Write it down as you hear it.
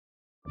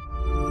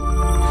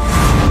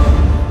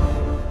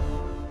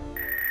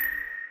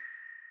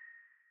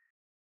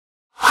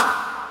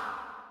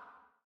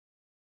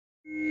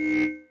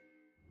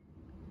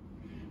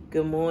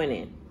Good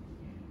morning.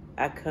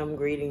 I come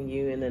greeting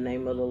you in the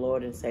name of the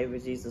Lord and Savior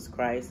Jesus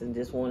Christ, and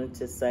just wanted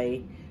to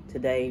say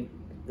today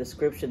the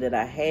scripture that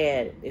I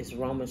had is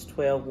Romans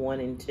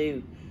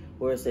 12:1-2,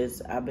 where it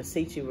says, I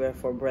beseech you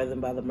therefore,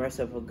 brethren, by the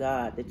mercy of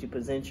God, that you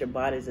present your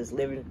bodies as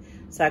living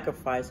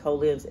sacrifice,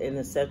 holy and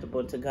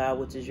acceptable to God,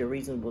 which is your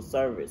reasonable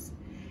service.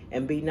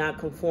 And be not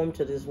conformed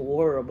to this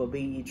world, but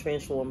be ye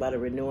transformed by the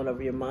renewing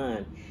of your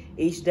mind.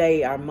 Each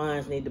day our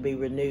minds need to be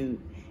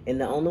renewed. And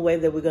the only way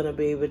that we're going to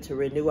be able to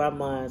renew our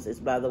minds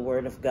is by the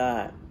word of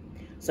God.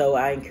 So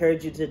I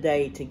encourage you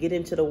today to get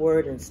into the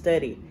word and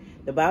study.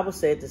 The Bible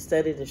said to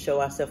study to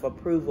show ourselves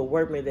approved, a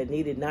workman that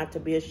needed not to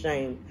be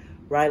ashamed,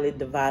 rightly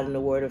dividing the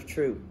word of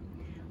truth.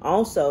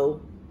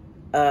 Also,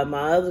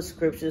 my other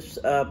scriptures,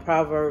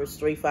 Proverbs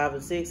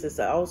 3:5-6, it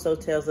also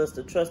tells us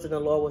to trust in the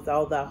Lord with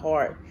all thy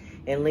heart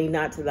and lean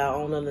not to thy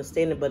own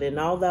understanding, but in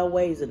all thy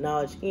ways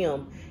acknowledge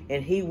him,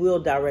 and he will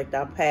direct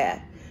our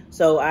path.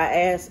 So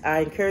I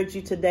encourage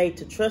you today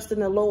to trust in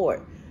the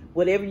Lord.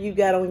 Whatever you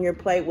got on your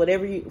plate,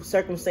 whatever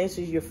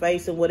circumstances you're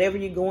facing, whatever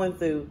you're going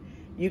through,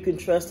 you can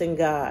trust in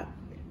God.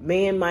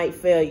 Man might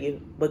fail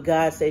you, but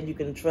God said you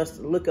can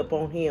look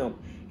upon him.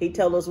 He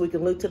told us we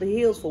can look to the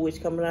hills for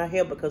which cometh our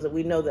help, because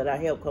we know that our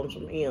help comes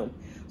from him.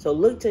 So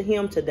look to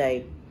him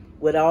today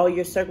with all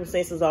your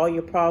circumstances, all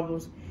your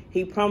problems.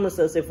 He promised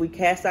us if we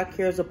cast our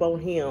cares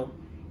upon him,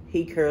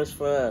 he cares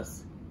for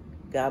us.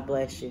 God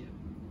bless you.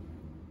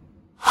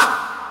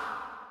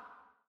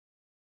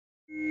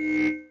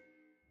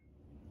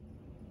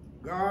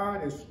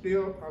 God is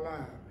still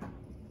alive.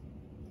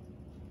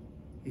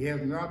 He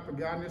has not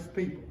forgotten his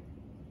people.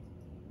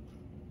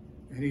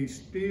 And he's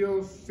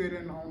still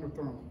sitting on the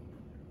throne.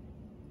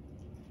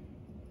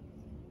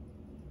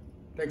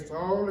 Takes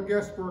all the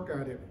guesswork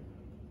out of it.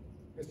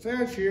 It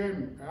says here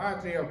in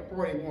Isaiah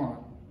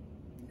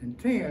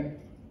 41:10,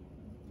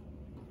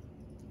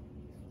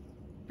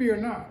 fear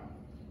not,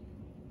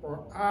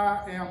 for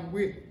I am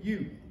with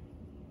you.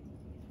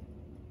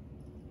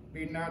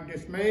 Be not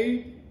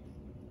dismayed,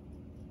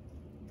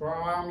 for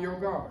I am your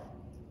God.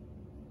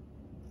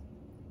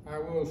 I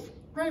will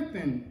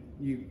strengthen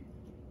you.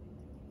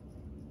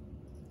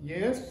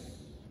 Yes,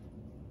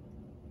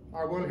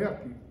 I will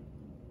help you.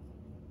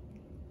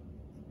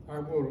 I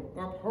will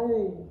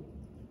uphold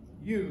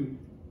you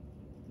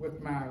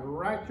with my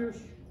righteous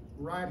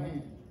right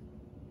hand.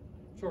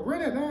 So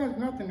really there's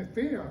nothing to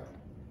fear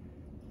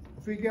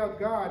if we got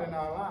God in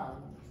our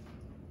lives.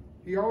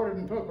 He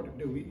already knows what to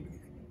do.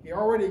 He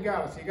already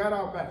got us. He got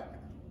our back.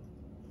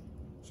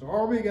 So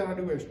all we got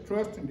to do is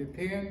trust and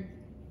depend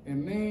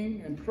and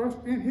lean and trust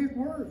in his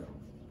word.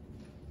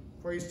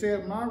 For he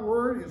said, my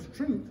word is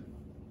truth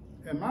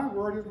and my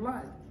word is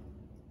life.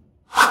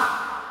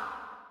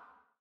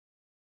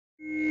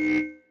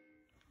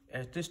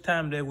 At this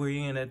time that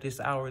we're in, at this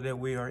hour that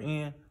we are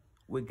in,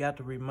 we got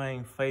to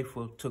remain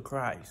faithful to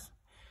Christ.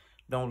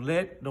 Don't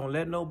let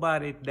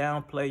nobody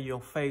downplay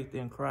your faith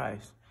in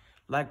Christ.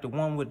 Like the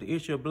one with the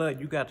issue of blood,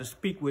 you got to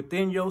speak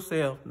within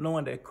yourself,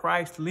 knowing that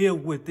Christ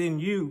lives within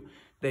you,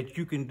 that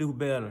you can do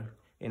better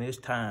in this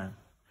time.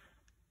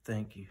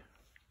 Thank you.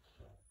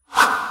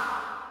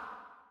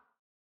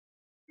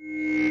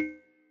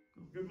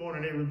 Good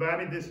morning,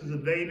 everybody. This is a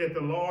day that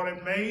the Lord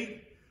has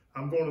made.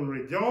 I'm going to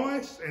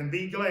rejoice and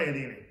be glad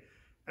in it.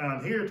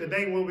 Here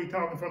today we'll be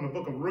talking from the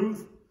book of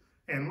Ruth.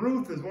 And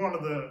Ruth is one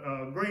of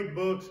the great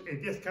books.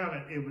 It just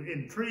it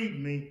intrigued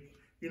me,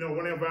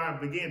 whenever I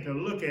began to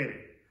look at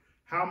it.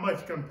 How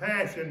much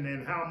compassion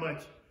and how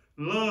much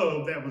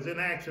love that was in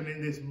action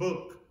in this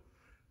book.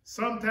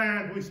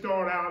 Sometimes we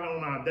start out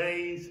on our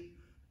days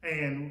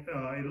and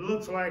it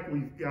looks like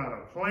we've got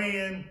a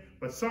plan,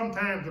 but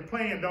sometimes the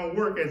plan don't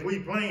work as we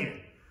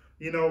plan,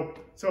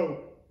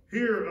 So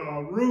here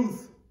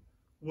Ruth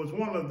was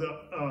one of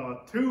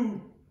the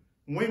two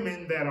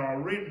women that are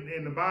written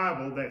in the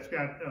Bible that's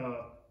got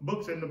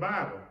books in the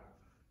Bible.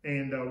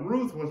 And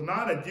Ruth was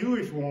not a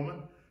Jewish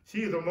woman.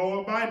 She is a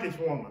Moabitish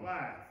woman.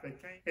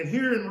 And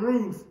here in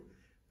Ruth,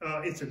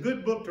 it's a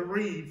good book to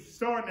read,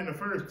 starting in the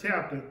first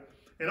chapter.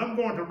 And I'm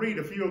going to read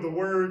a few of the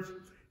words.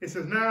 It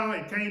says, now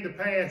it came to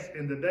pass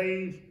in the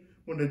days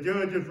when the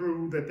judges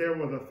ruled that there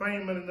was a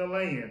famine in the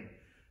land.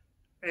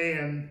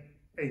 And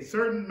a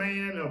certain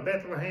man of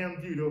Bethlehem,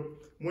 Judah,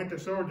 went to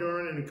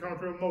sojourn in the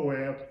country of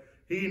Moab,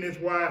 he and his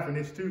wife and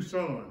his 2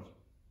 sons.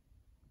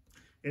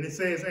 And it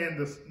says, and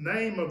the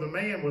name of the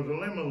man was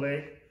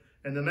Elimelech,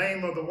 and the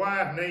name of the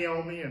wife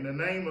Naomi, and the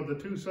name of the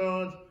 2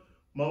 sons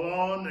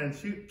Mahlon and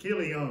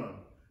Chilion,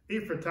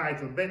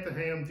 Ephrathites of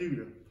Bethlehem,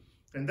 Judah.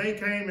 And they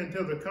came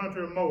into the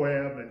country of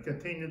Moab and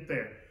continued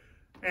there.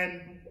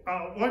 And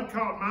what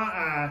caught my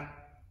eye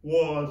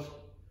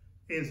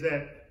is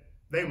that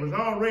they was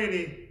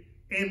already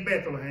in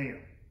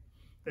Bethlehem.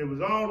 They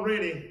was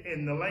already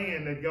in the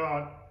land that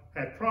God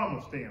had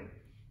promised them.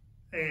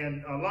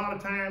 And a lot of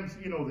times,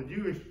 the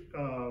Jewish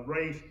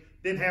race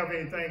didn't have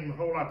anything a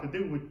whole lot to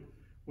do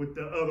with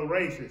the other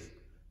races.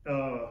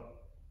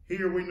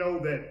 Here we know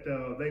that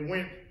they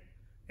went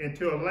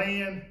into a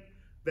land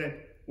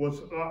that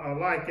was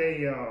like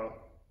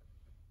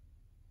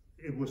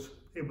it was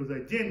a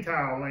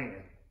Gentile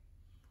land.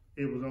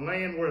 It was a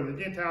land where the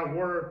Gentiles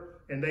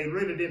were, and they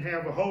really didn't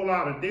have a whole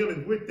lot of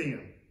dealings with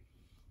them.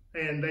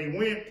 And they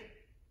went,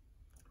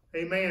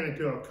 amen,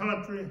 into a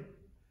country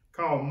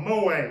called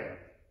Moab.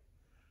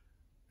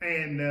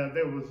 And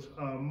there was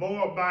a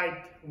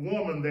Moabite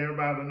woman there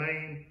by the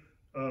name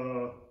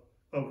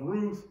of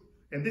Ruth.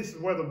 And this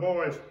is where the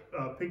boys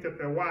picked up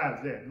their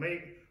wives at.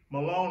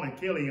 Marilyn and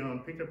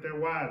Kilion picked up their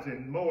wives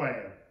in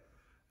Moab.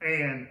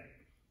 And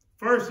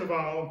first of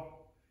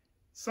all,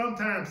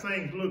 sometimes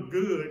things look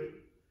good.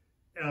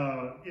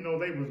 You know,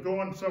 they was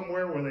going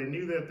somewhere where they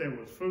knew that there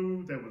was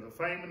food. There was a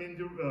famine in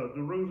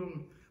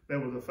Jerusalem. There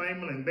was a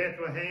famine in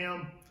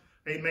Bethlehem.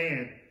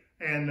 Amen.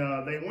 And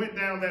they went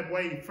down that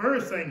way.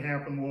 First thing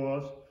happened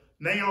was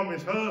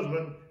Naomi's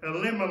husband,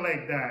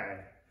 Elimelech,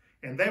 died.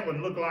 And that would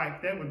look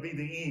like that would be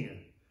the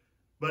end.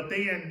 But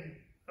then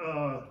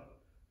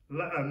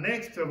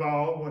next of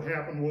all, what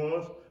happened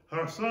was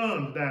her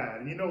sons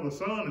died. And you know, the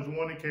son is the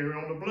one that carried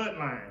on the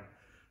bloodline.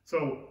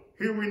 So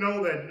here we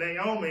know that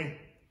Naomi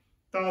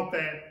thought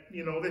that,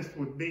 you know, this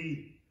would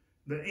be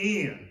the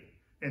end.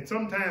 And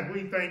sometimes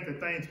we think that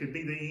things could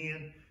be the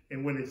end,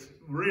 and when it's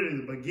really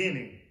the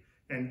beginning.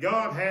 And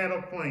God had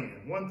a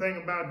plan. One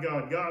thing about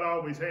God, God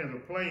always has a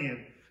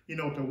plan, you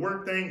know, to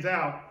work things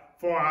out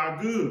for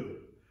our good.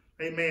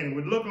 Amen. It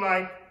would look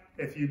like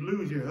if you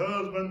lose your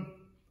husband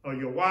or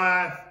your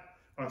wife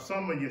or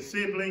some of your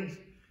siblings,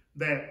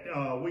 that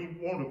we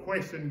want to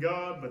question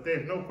God, but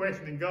there's no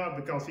questioning God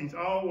because he's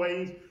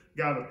always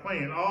got a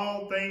plan.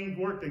 All things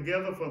work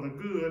together for the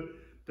good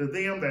to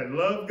them that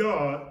love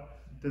God,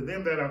 to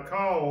them that are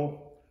called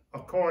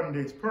according to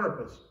his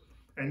purpose.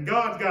 And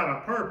God's got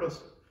a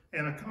purpose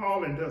and a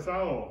calling to us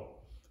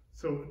all.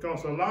 So,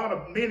 because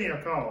many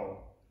are called,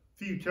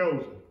 few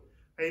chosen.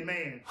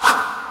 Amen.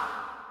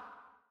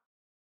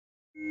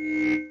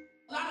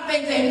 A lot of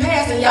things ain't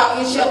passing, y'all.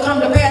 It shall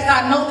come to pass.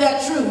 I know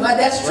that's true.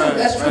 That's true. Right,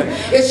 that's true.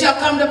 Right. It shall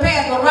come to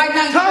pass. But right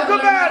now, you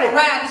gotta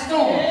ride the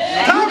storm.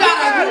 You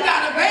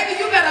gotta, baby,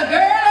 you better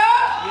gird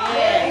up.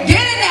 Yeah.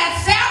 Get in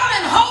that saddle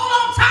and hold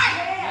on tight.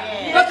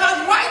 Yeah.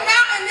 Because right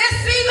now in this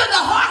season,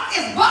 the horse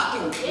is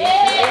bucking.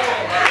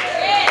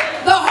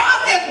 Yeah. The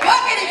horse is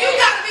bucking, and you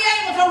gotta be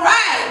able to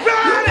ride.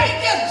 You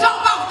can't just jump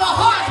off the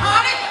horse,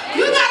 honey.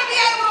 You gotta be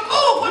able to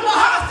move when the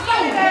horse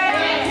moves.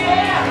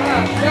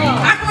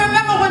 Yeah. I can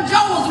remember when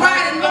Joe was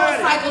riding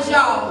motorcycles,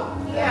 y'all.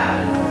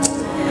 Yeah.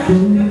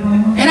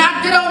 And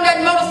I'd get on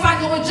that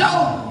motorcycle with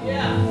Joe.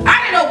 Yeah.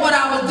 I didn't know what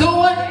I was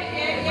doing.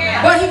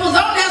 But he was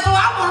on there, so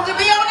I wanted to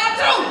be on there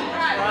too.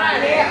 Right.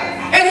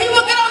 Yeah. And he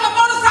would get on the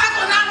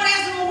motorcycle, and I would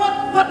ask him, well,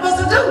 what was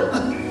to do?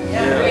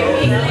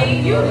 Yeah.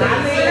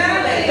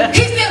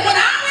 He said, when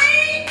I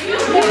leave,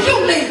 you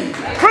leave.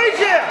 Preach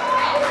it.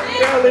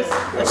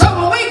 So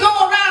when we go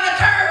around the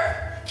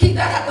curve, Keith,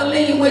 I have to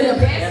lean with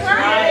him. That's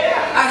right.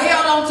 I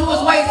held on to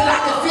his waist and I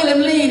could feel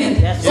him leaning.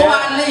 So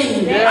I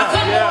leaned. I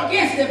couldn't go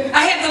against him.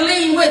 I had to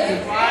lean with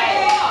him.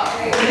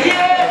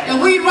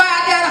 And we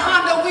ride that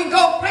Honda, we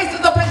go places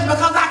to places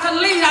because I could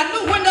lean. I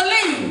knew when to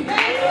lean.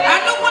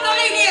 I knew when to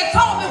lean. He had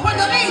told me when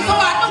to lean, so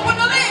I knew when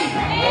to lean.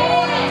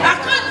 I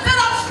couldn't sit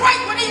up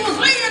straight when he was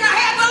leaning. I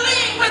had to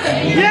lean with him.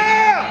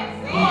 Yeah!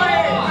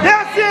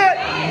 That's it!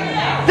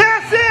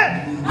 That's it!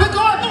 We're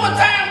going through a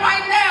time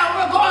right now.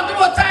 We're going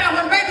through a time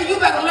when, baby, you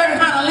better learn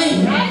how to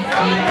lean.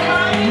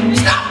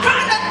 Stop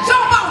trying to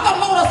jump off the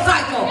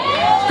motorcycle.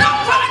 Stop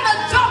trying to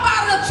jump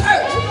out of the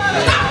church.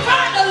 Stop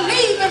trying to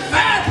leave and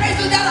find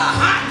places that are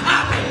hot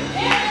topic.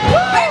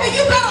 Baby,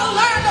 you better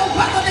learn to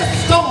weather this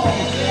storm.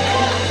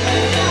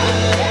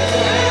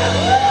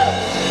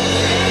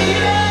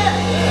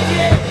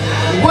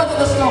 Weather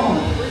the storm.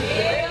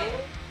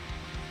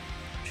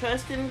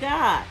 Trust in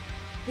God.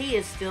 He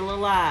is still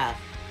alive.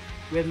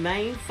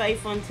 Remain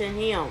faithful unto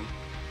him.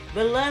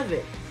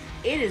 Beloved,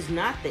 it is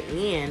not the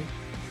end.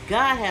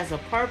 God has a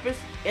purpose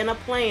and a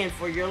plan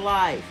for your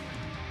life.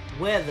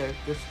 Weather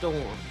the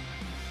storm.